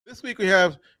This week we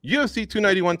have UFC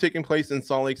 291 taking place in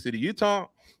Salt Lake City, Utah.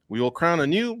 We will crown a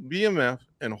new BMF,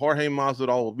 and Jorge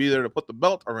Masvidal will be there to put the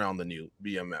belt around the new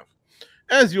BMF.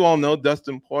 As you all know,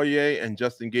 Dustin Poirier and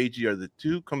Justin Gaethje are the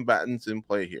two combatants in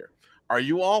play here. Are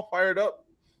you all fired up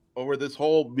over this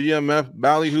whole BMF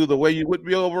ballyhoo the way you would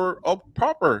be over a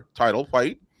proper title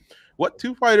fight? What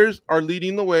two fighters are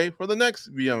leading the way for the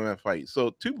next BMF fight?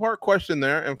 So two-part question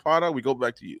there, and Fada, we go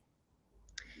back to you.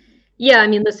 Yeah, I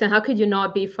mean, listen, how could you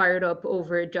not be fired up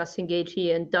over Justin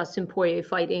Gaethje and Dustin Poirier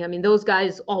fighting? I mean, those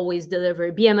guys always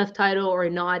deliver, BMF title or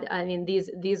not. I mean,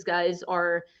 these guys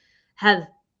have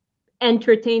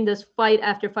entertained us fight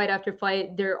after fight after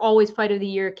fight. They're always fight of the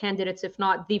year candidates, if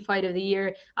not the fight of the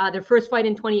year. Their first fight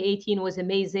in 2018 was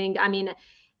amazing. I mean,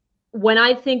 when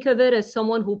I think of it as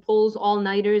someone who pulls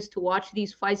all-nighters to watch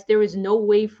these fights, there is no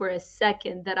way for a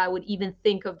second that I would even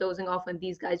think of dozing off when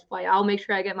these guys fight. I'll make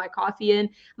sure I get my coffee in.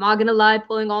 I'm not going to lie,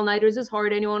 pulling all-nighters is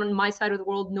hard. Anyone on my side of the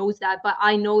world knows that, but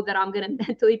I know that I'm going to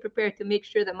mentally prepare to make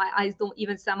sure that my eyes don't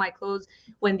even semi-close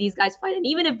when these guys fight. And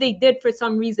even if they did for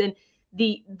some reason,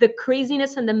 the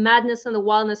craziness and the madness and the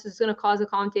wildness is going to cause the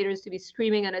commentators to be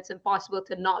screaming, and it's impossible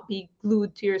to not be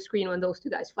glued to your screen when those two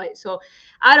guys fight. So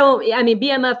I mean,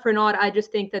 BMF or not, I just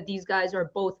think that these guys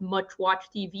are both much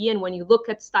watched TV. And when you look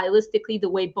at stylistically the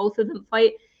way both of them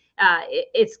fight,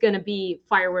 it's going to be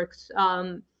fireworks.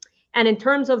 And in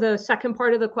terms of the second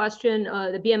part of the question,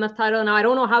 the BMF title, now I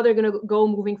don't know how they're going to go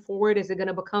moving forward. Is it going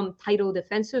to become title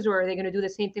defenses, or are they going to do the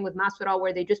same thing with Masvidal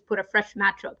where they just put a fresh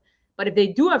matchup? But if they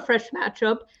do a fresh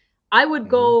matchup, I would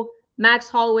go Max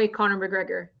Holloway, Conor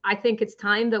McGregor. I think it's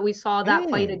time that we saw that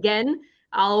fight again.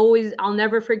 I'll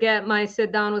never forget my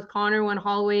sit down with Conor when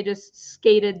Holloway just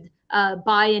skated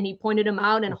by and he pointed him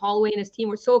out, and Holloway and his team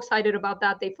were so excited about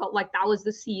that. They felt like that was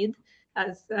the seed,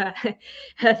 as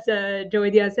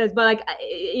Joey Diaz says. But like,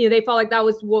 they felt like that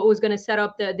was what was going to set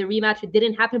up the rematch. It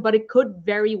didn't happen, but it could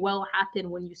very well happen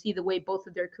when you see the way both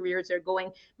of their careers are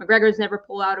going. McGregor's never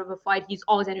pulled out of a fight. He's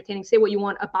always entertaining. Say what you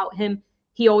want about him,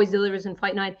 he always delivers in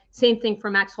fight night. Same thing for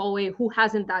Max Holloway. Who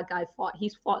hasn't that guy fought?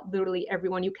 He's fought literally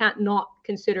everyone. You can't not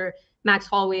consider Max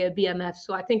Holloway a BMF.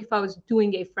 So I think if I was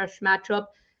doing a fresh matchup,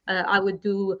 I would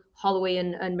do Holloway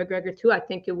and McGregor too. I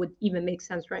think it would even make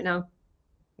sense right now.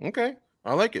 Okay,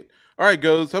 I like it. All right,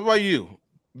 Goes, how about you?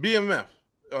 BMF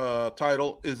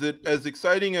title, is it as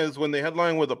exciting as when they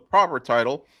headline with a proper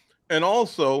title? And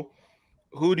also,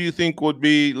 who do you think would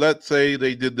be, let's say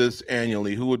they did this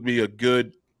annually, who would be a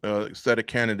good set of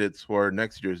candidates for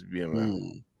next year's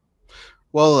BMF?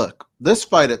 Well, look, this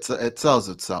fight, it sells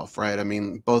itself, right? I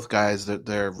mean, both guys,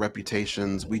 their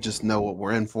reputations, we just know what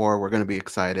we're in for. We're going to be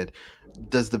excited.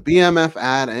 Does the BMF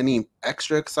add any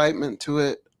extra excitement to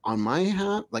it? On my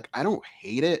hat, like, I don't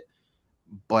hate it,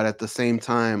 but at the same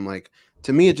time, like,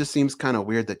 to me, it just seems kind of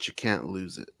weird that you can't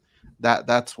lose it.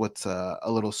 That's what's a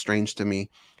little strange to me.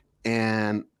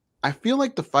 And I feel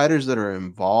like the fighters that are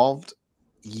involved,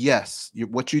 yes,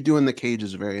 what you do in the cage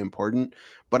is very important,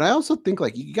 but I also think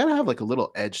like you gotta have like a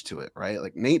little edge to it, right?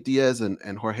 Like Nate Diaz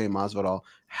and Jorge Masvidal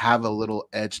have a little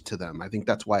edge to them. I think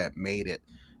that's why it made it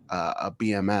a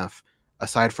BMF.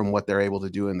 Aside from what they're able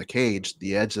to do in the cage,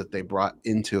 the edge that they brought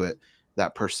into it,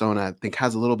 that persona, I think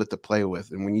has a little bit to play with.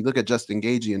 And when you look at Justin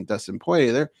Gaethje and Dustin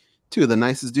Poirier, they're two of the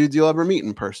nicest dudes you'll ever meet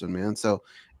in person, man. So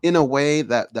in a way,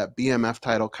 that BMF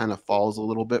title kind of falls a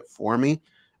little bit for me.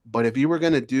 But if you were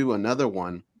going to do another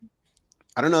one,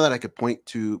 I don't know that I could point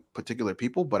to particular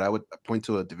people, but I would point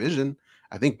to a division.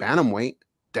 I think bantamweight,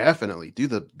 definitely do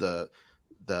the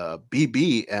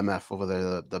BBMF over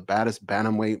there, the baddest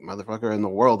bantamweight motherfucker in the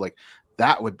world. Like,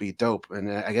 that would be dope.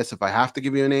 And I guess if I have to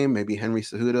give you a name, maybe Henry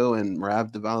Cejudo and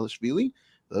Merab Dvalishvili.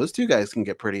 Those two guys can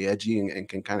get pretty edgy and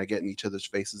can kind of get in each other's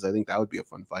faces. I think that would be a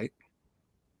fun fight.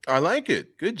 I like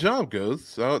it. Good job, Goes.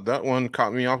 So that one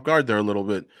caught me off guard there a little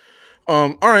bit.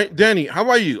 All right, Danny, how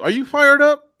about you? Are you fired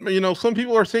up? You know, some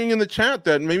people are saying in the chat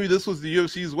that maybe this was the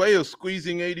UFC's way of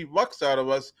squeezing $80 out of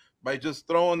us by just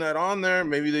throwing that on there.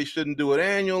 Maybe they shouldn't do it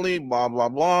annually, blah, blah,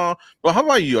 blah. But how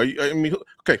about you? I mean,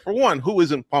 okay, for one, who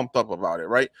isn't pumped up about it,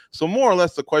 right? So more or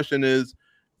less the question is,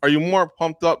 are you more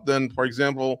pumped up than, for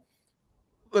example,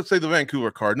 let's say the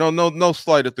Vancouver card? No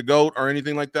slight at the GOAT or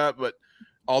anything like that, but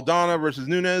Aldana versus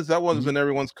Nunes, that wasn't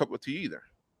everyone's cup of tea either.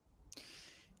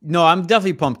 No, I'm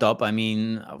definitely pumped up. I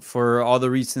mean, for all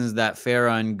the reasons that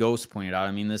Farah and Ghost pointed out,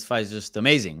 I mean, this fight is just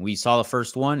amazing. We saw the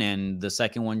first one, and the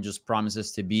second one just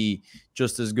promises to be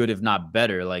just as good, if not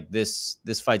better. Like this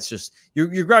fight's just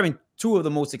you're grabbing two of the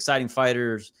most exciting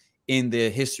fighters in the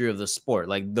history of the sport.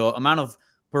 Like the amount of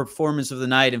performance of the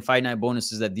night and fight night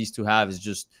bonuses that these two have is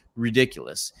just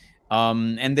ridiculous.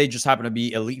 And they just happen to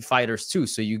be elite fighters too.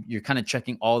 So you're kind of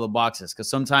checking all the boxes, because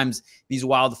sometimes these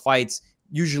wild fights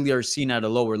usually are seen at a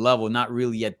lower level, not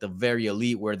really at the very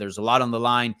elite where there's a lot on the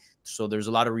line. So there's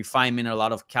a lot of refinement, a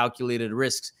lot of calculated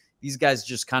risks. These guys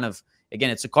just kind of, again,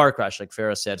 it's a car crash, like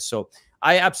Farah said. So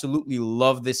I absolutely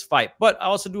love this fight. But I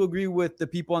also do agree with the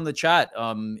people on the chat.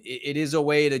 It is a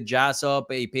way to jazz up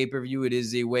a pay-per-view. It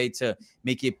is a way to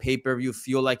make a pay-per-view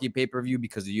feel like a pay-per-view,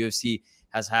 because the UFC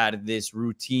has had this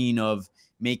routine of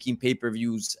making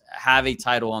pay-per-views have a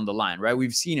title on the line, right?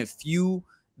 We've seen a few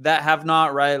that have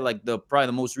not, right? Like probably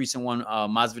the most recent one,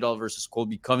 Masvidal versus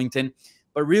Colby Covington.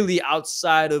 But really,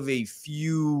 outside of a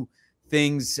few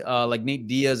things like Nate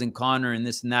Diaz and Conor and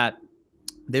this and that,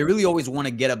 they really always want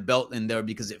to get a belt in there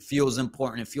because it feels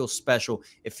important. It feels special.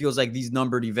 It feels like these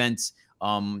numbered events,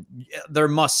 they're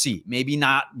must see. Maybe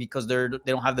not because they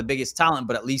don't have the biggest talent,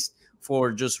 but at least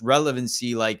for just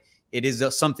relevancy, like it is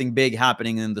something big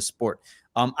happening in the sport.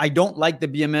 I don't like the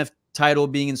BMF title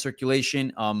being in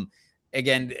circulation.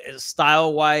 Again,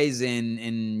 style-wise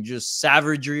and just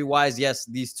savagery-wise, yes,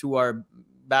 these two are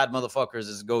bad motherfuckers,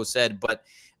 as Go said. But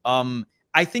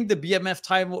I think the BMF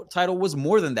title was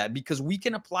more than that, because we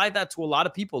can apply that to a lot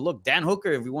of people. Look, Dan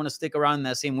Hooker, if we want to stick around in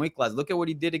that same weight class, look at what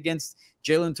he did against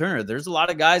Jalen Turner. There's a lot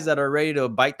of guys that are ready to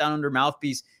bite down under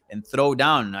mouthpiece and throw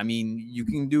down. I mean, you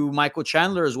can do Michael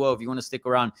Chandler as well if you want to stick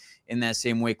around in that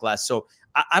same weight class. So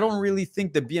I don't really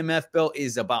think the BMF belt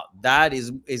is about that.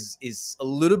 Is a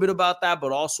little bit about that,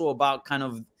 but also about kind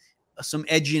of some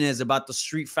edginess, about the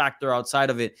street factor outside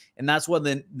of it. And that's what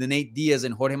the Nate Diaz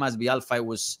and Jorge Masvidal fight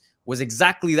was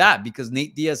exactly that, because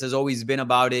Nate Diaz has always been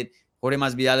about it. Jorge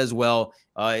Masvidal as well.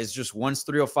 It's just one's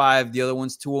 305, the other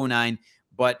one's 209.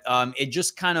 But it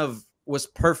just kind of was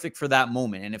perfect for that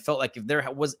moment. And it felt like if there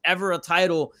was ever a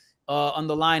title on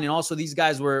the line, and also these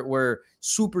guys were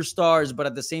superstars, but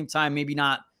at the same time, maybe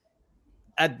not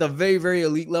at the very, very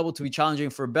elite level to be challenging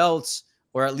for belts,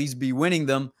 or at least be winning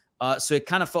them. So it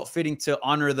kind of felt fitting to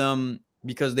honor them,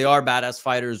 because they are badass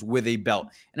fighters with a belt.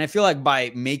 And I feel like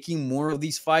by making more of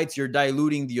these fights, you're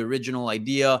diluting the original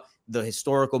idea, the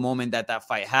historical moment that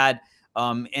fight had.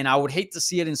 And I would hate to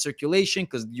see it in circulation,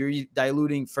 because you're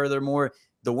diluting furthermore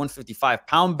the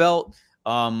 155-pound belt.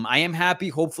 I am happy,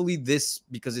 hopefully this,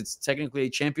 because it's technically a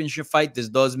championship fight, this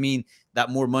does mean that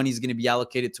more money is going to be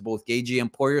allocated to both Gaethje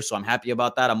and Poirier. So I'm happy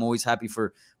about that. I'm always happy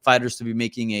for fighters to be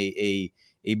making a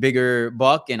bigger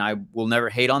buck, and I will never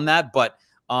hate on that. But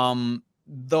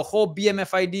the whole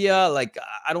BMF idea, like,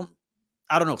 I don't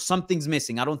know. Something's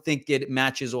missing. I don't think it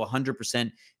matches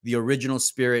 100% the original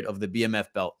spirit of the BMF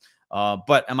belt.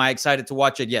 But am I excited to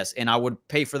watch it? Yes. And I would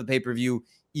pay for the pay-per-view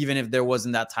even if there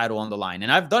wasn't that title on the line.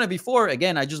 And I've done it before.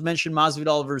 Again, I just mentioned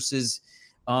Masvidal versus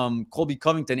Colby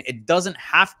Covington. It doesn't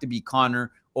have to be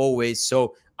Conor always.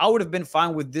 So I would have been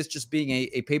fine with this just being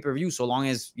a pay-per-view, so long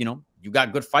as, you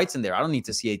got good fights in there. I don't need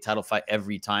to see a title fight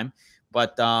every time.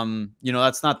 But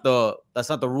that's not the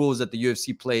rules that the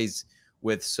UFC plays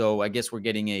with. So I guess we're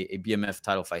getting a BMF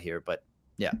title fight here. But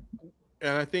yeah.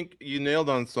 And I think you nailed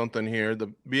on something here. The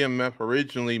BMF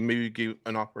originally maybe gave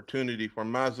an opportunity for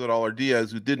Masvidal or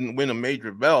Diaz, who didn't win a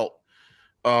major belt,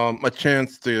 a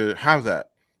chance to have that,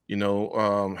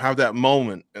 have that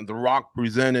moment. And The Rock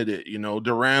presented it.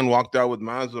 Duran walked out with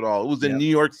Masvidal. It was in New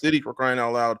York City, for crying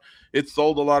out loud. It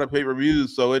sold a lot of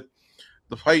pay-per-views. So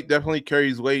the fight definitely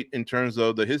carries weight in terms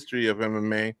of the history of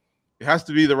MMA. It has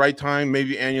to be the right time.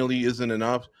 Maybe annually isn't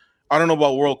enough. I don't know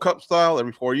about World Cup style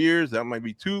every 4 years. That might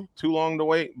be too long to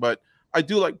wait. But I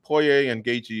do like Poirier and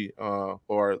Gaethje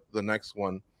for the next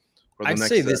one. I'd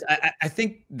say this. I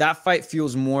think that fight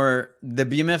feels more, the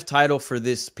BMF title for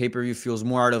this pay-per-view feels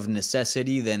more out of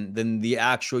necessity than the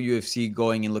actual UFC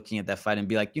going and looking at that fight and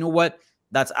be like, you know what,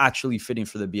 that's actually fitting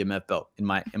for the BMF belt in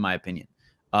my opinion.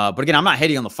 But again, I'm not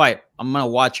hating on the fight. I'm gonna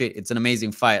watch it. It's an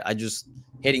amazing fight. I just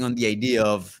hating on the idea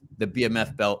of the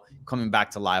BMF belt coming back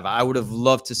to live. I would have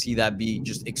loved to see that be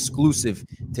just exclusive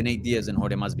to Nate Diaz and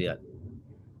Jorge Masvidal.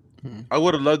 I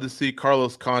would have loved to see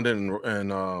Carlos Condit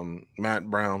and Matt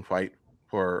Brown fight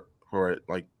for it.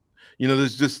 Like,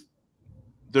 there's just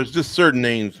certain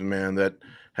names, man, that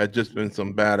had just been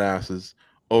some badasses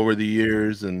over the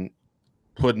years, and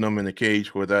putting them in a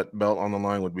cage with that belt on the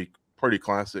line would be pretty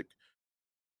classic.